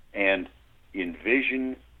and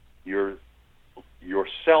envision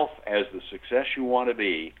yourself as the success you want to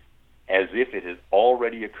be, as if it has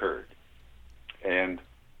already occurred. And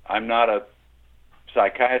I'm not a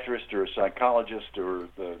psychiatrist or a psychologist or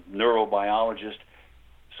a neurobiologist,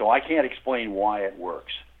 so I can't explain why it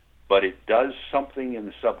works. But it does something in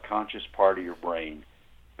the subconscious part of your brain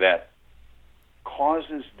that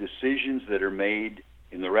causes decisions that are made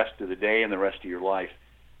in the rest of the day and the rest of your life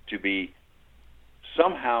to be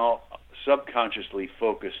somehow subconsciously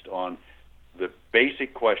focused on the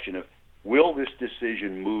basic question of, will this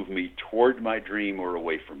decision move me toward my dream or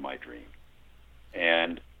away from my dream?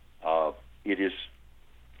 And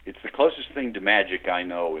it's the closest thing to magic I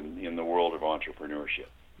know in the world of entrepreneurship.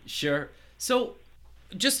 Sure. So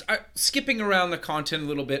just skipping around the content a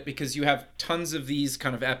little bit, because you have tons of these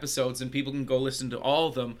kind of episodes and people can go listen to all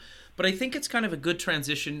of them. But I think it's kind of a good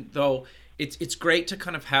transition, though. It's great to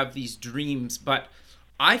kind of have these dreams. But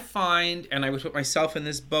I find, and I would put myself in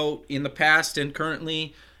this boat in the past and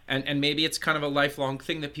currently, and maybe it's kind of a lifelong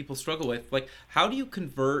thing that people struggle with. Like, how do you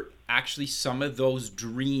convert actually some of those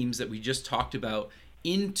dreams that we just talked about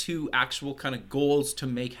into actual kind of goals to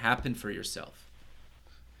make happen for yourself?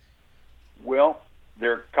 Well,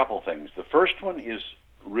 there are a couple things. The first one is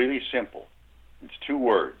really simple. It's 2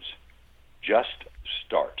 words. Just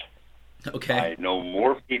start. Okay. I know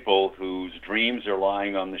more people whose dreams are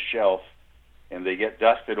lying on the shelf and they get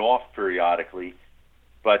dusted off periodically,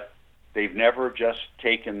 but they've never just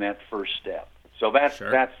taken that first step. So that's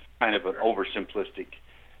kind of an oversimplistic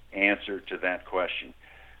answer to that question.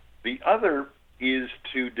 The other is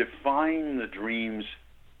to define the dreams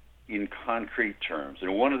in concrete terms.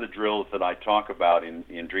 And one of the drills that I talk about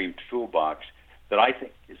in Dream Toolbox that I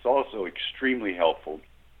think is also extremely helpful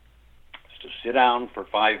is to sit down for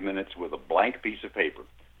 5 minutes with a blank piece of paper.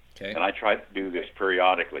 Okay. And I try to do this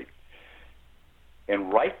periodically.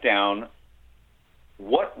 And write down,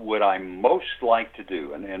 what would I most like to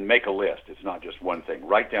do? And make a list. It's not just one thing.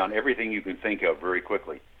 Write down everything you can think of very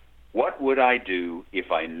quickly. What would I do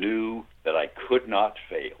if I knew that I could not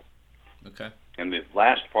fail? Okay. And the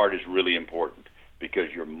last part is really important, because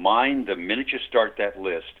your mind, the minute you start that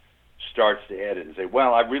list, starts to edit and say,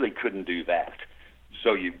 well, I really couldn't do that.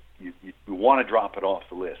 So you want to drop it off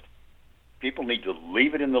the list. People need to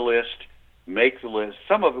leave it in the list, make the list.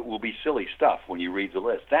 Some of it will be silly stuff when you read the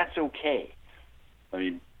list. That's okay. I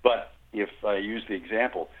mean, but if I use the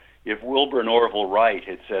example, if Wilbur and Orville Wright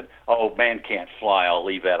had said, oh, man can't fly, I'll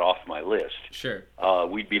leave that off my list. Sure.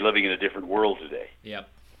 We'd be living in a different world today. Yep.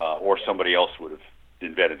 Or somebody else would have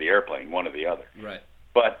invented the airplane, one or the other. Right.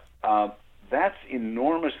 But that's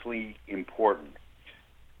enormously important.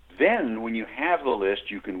 Then when you have the list,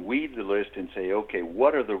 you can weed the list and say, okay,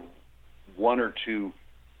 what are the 1 or 2,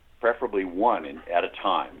 preferably 1 at a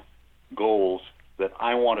time, goals that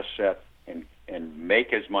I want to set and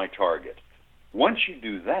make as my target. Once you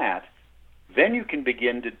do that, then you can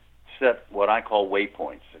begin to set what I call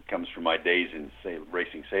waypoints. It comes from my days in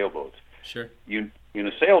racing sailboats. Sure. In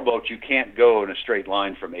a sailboat, you can't go in a straight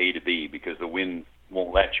line from A to B because the wind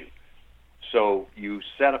won't let you. So you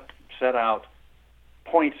set out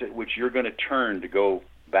points at which you're going to turn to go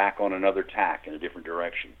back on another tack in a different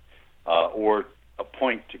direction, or a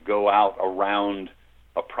point to go out around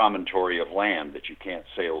a promontory of land that you can't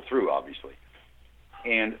sail through, obviously.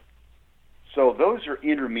 And So those are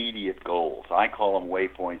intermediate goals. I call them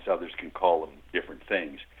waypoints. Others can call them different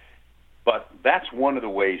things. But that's one of the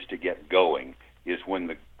ways to get going, is when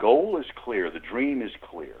the goal is clear, the dream is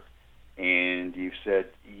clear, and you've said,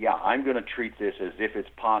 yeah, I'm going to treat this as if it's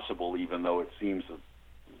possible, even though it seems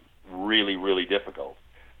really, really difficult.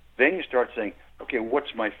 Then you start saying, okay,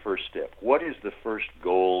 what's my first step? What is the first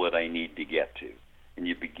goal that I need to get to? And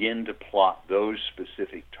you begin to plot those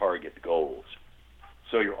specific target goals.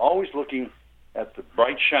 So you're always looking at the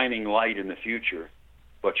bright shining light in the future,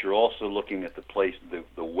 but you're also looking at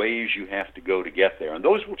the ways you have to go to get there. And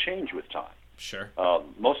those will change with time. Sure.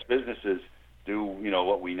 Most businesses do,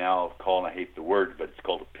 what we now call, and I hate the word, but it's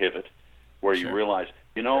called a pivot, where you realize,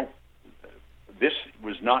 this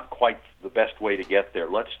was not quite the best way to get there.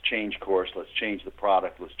 Let's change course. Let's change the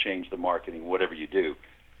product. Let's change the marketing, whatever you do.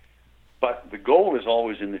 But the goal is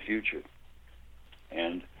always in the future.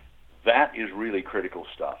 And that is really critical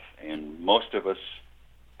stuff. And most of us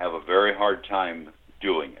have a very hard time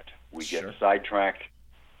doing it. We get sidetracked,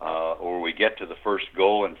 or we get to the first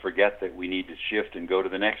goal and forget that we need to shift and go to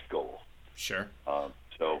the next goal. Sure.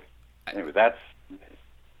 So anyway,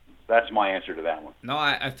 that's my answer to that one. No,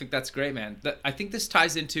 I think that's great, man. I think this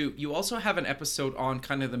ties into, you also have an episode on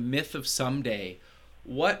kind of the myth of someday.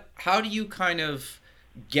 How do you kind of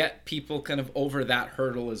get people kind of over that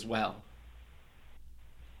hurdle as well?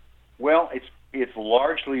 Well, it's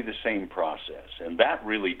largely the same process, and that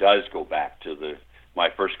really does go back to my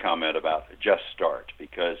first comment about just start,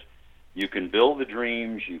 because you can build the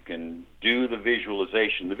dreams, you can do the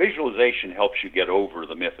visualization. The visualization helps you get over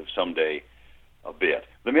the myth of someday a bit.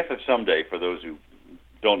 The myth of someday, for those who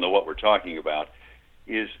don't know what we're talking about,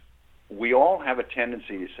 is we all have a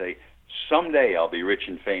tendency to say, someday I'll be rich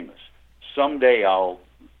and famous. Someday I'll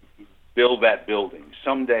build that building.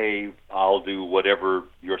 Someday I'll do whatever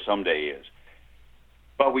your someday is.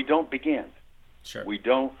 But we don't begin. Sure. We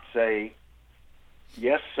don't say,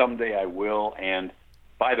 yes, someday I will, and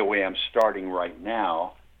by the way, I'm starting right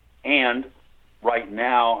now, and right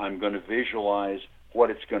now I'm going to visualize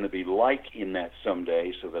what it's going to be like in that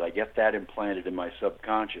someday so that I get that implanted in my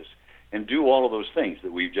subconscious, and do all of those things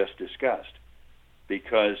that we've just discussed.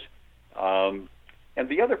 Because, and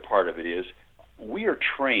the other part of it is, we are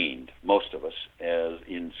trained, most of us, as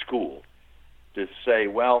in school, to say,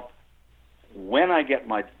 well, when I get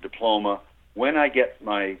my diploma, when I get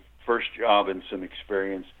my first job and some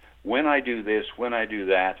experience, when I do this, when I do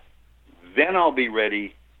that, then I'll be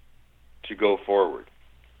ready to go forward.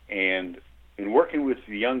 And in working with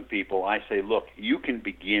the young people, I say, look, you can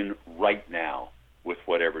begin right now with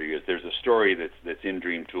whatever it is. There's a story that's in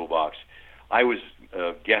Dream Toolbox. I was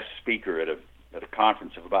a guest speaker at a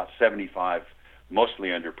conference of about 75 mostly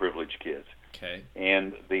underprivileged kids. Okay.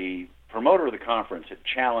 And the promoter of the conference had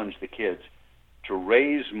challenged the kids to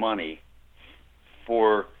raise money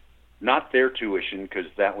for not their tuition, because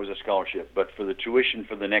that was a scholarship, but for the tuition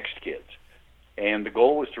for the next kids. And the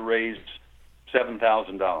goal was to raise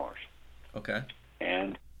 $7,000. Okay.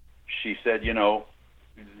 And she said,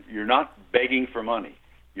 you're not begging for money.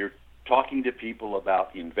 You're talking to people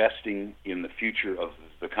about investing in the future of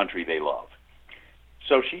the country they love.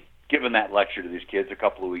 So she'd given that lecture to these kids a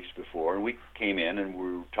couple of weeks before, and we came in and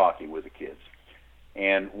we were talking with the kids.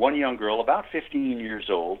 And one young girl, about 15 years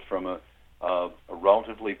old, from a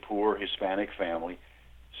relatively poor Hispanic family,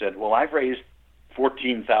 said, well, I've raised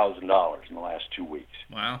 $14,000 in the last 2 weeks.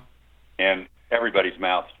 Wow. And everybody's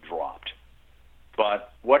mouth dropped.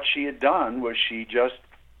 But what she had done was she just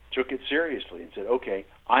took it seriously and said, okay,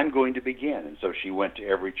 I'm going to begin. And so she went to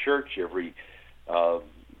every church, every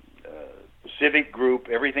civic group,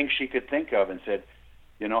 everything she could think of, and said,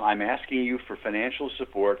 I'm asking you for financial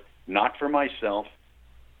support, not for myself,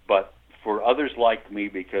 but for others like me,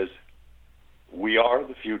 because we are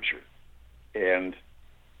the future, and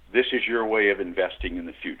this is your way of investing in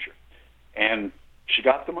the future. And she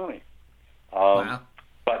got the money. Wow.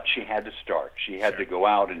 But she had to start. She had to go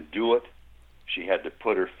out and do it. She had to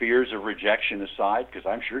put her fears of rejection aside, because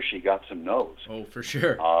I'm sure she got some no's. Oh, for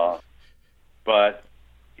sure. But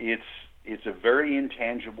it's a very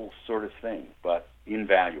intangible sort of thing, but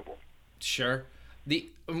invaluable. Sure. If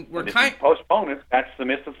you postpone it, that's the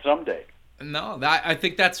myth of someday. No, I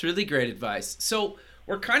think that's really great advice. So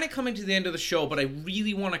we're kind of coming to the end of the show, but I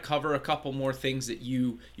really want to cover a couple more things that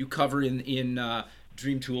you cover in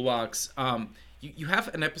Dream Toolbox. You have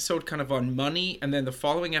an episode kind of on money, and then the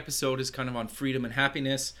following episode is kind of on freedom and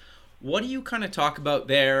happiness. What do you kind of talk about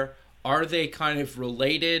there? Are they kind of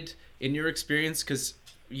related in your experience? Because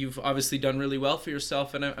you've obviously done really well for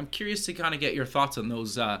yourself, and I'm curious to kind of get your thoughts on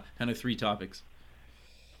those kind of three topics.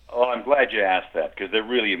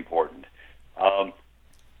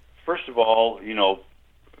 first of all,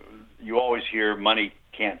 you always hear money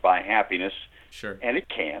can't buy happiness. Sure. And it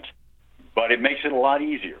can't, but it makes it a lot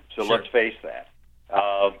easier. So Sure. let's face that.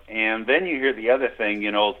 And then you hear the other thing,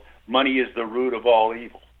 money is the root of all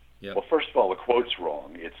evil. Yep. Well, first of all, the quote's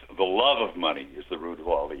wrong. It's the love of money is the root of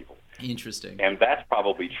all evil. Interesting. And that's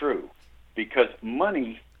probably true, because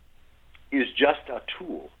money is just a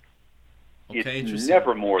tool. Okay, It's interesting.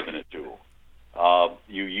 never more than a tool.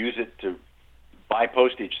 You use it to buy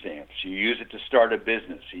postage stamps. You use it to start a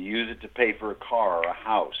business. You use it to pay for a car or a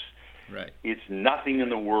house. Right. It's nothing in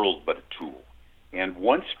the world but a tool. And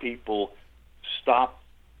once people stop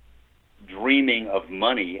dreaming of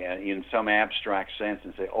money in some abstract sense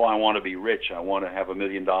and say, I want to be rich, I want to have $1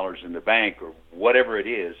 million in the bank, or whatever it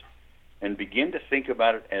is, and begin to think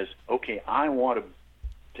about it as, okay, I want to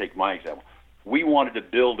take my example. We wanted to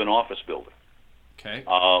build an office building. Okay.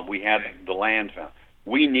 We had the land found.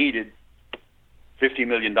 We needed $50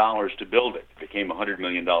 million to build it. It became a $100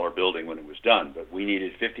 million building when it was done, but we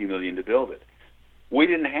needed $50 million to build it. We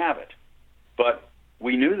didn't have it, but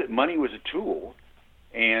we knew that money was a tool,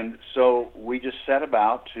 and so we just set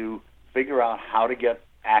about to figure out how to get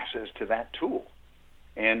access to that tool.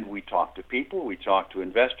 And we talked to people, we talked to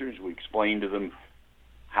investors, we explained to them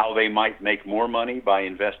how they might make more money by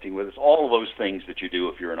investing with us, all of those things that you do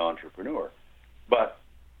if you're an entrepreneur. But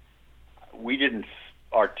we didn't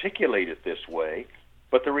articulate it this way,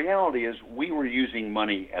 but the reality is we were using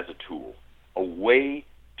money as a tool, a way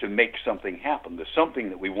to make something happen. The something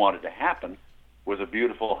that we wanted to happen was a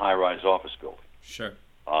beautiful high-rise office building. Sure.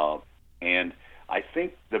 And I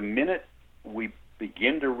think the minute we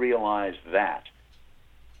begin to realize that,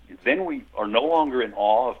 then we are no longer in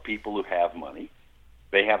awe of people who have money.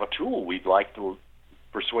 They have a tool we'd like to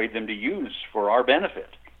persuade them to use for our benefit.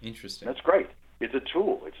 Interesting. That's great. It's a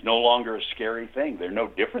tool. It's no longer a scary thing. They're no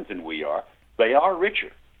different than we are. They are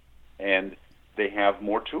richer, and they have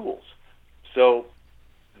more tools. So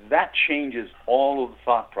that changes all of the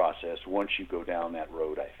thought process once you go down that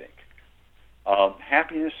road, I think.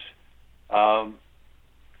 Happiness, I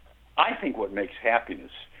think what makes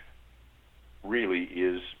happiness really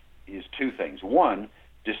is two things. One,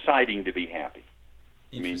 deciding to be happy.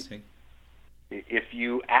 Interesting. If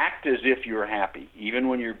you act as if you're happy, even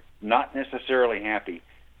when you're not necessarily happy,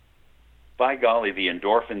 by golly, the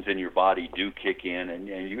endorphins in your body do kick in, and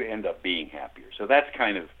you end up being happier. So that's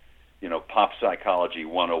kind of, pop psychology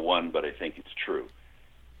 101, but I think it's true.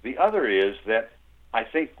 The other is that I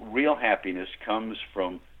think real happiness comes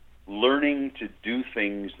from learning to do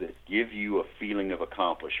things that give you a feeling of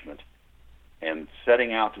accomplishment, and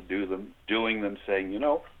setting out to do them, doing them, saying,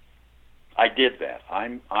 I did that.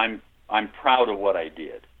 I'm proud of what I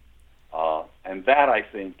did. And that, I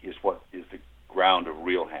think, is what is the ground of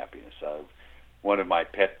real happiness. One of my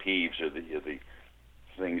pet peeves are the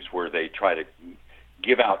things where they try to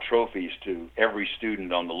give out trophies to every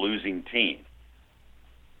student on the losing team.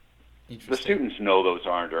 The students know those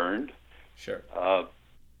aren't earned. Sure.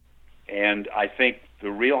 And I think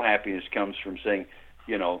the real happiness comes from saying,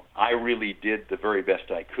 I really did the very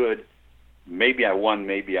best I could. Maybe I won,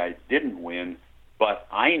 maybe I didn't win, but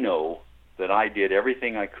I know that I did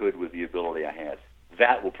everything I could with the ability I had.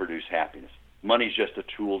 That will produce happiness. Money's just a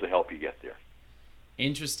tool to help you get there.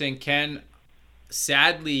 Interesting, Ken.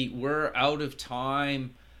 Sadly, we're out of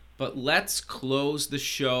time, but let's close the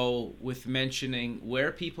show with mentioning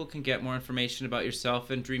where people can get more information about yourself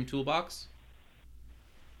and Dream Toolbox.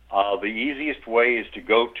 The easiest way is to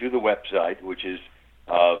go to the website, which is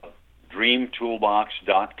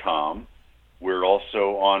dreamtoolbox.com. We're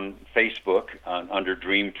also on Facebook under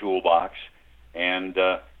Dream Toolbox, and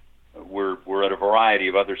we're at a variety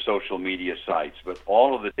of other social media sites. But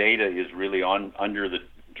all of the data is really under the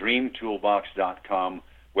dreamtoolbox.com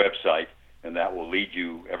website, and that will lead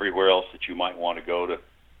you everywhere else that you might want to go to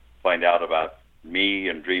find out about me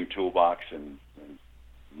and Dream Toolbox and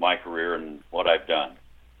my career and what I've done.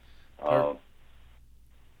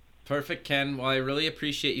 Perfect, Ken. Well, I really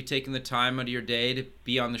appreciate you taking the time out of your day to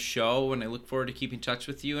be on the show, and I look forward to keeping in touch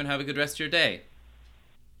with you, and have a good rest of your day.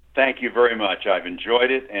 Thank you very much. I've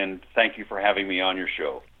enjoyed it, and thank you for having me on your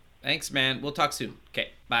show. Thanks, man. We'll talk soon.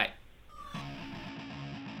 Okay, bye.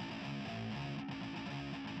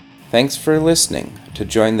 Thanks for listening. To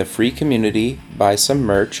join the free community, buy some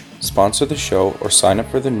merch, sponsor the show, or sign up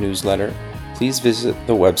for the newsletter, please visit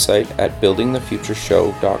the website at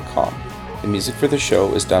buildingthefutureshow.com. The music for the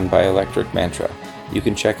show is done by Electric Mantra. You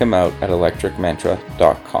can check him out at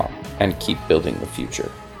electricmantra.com and keep building the future.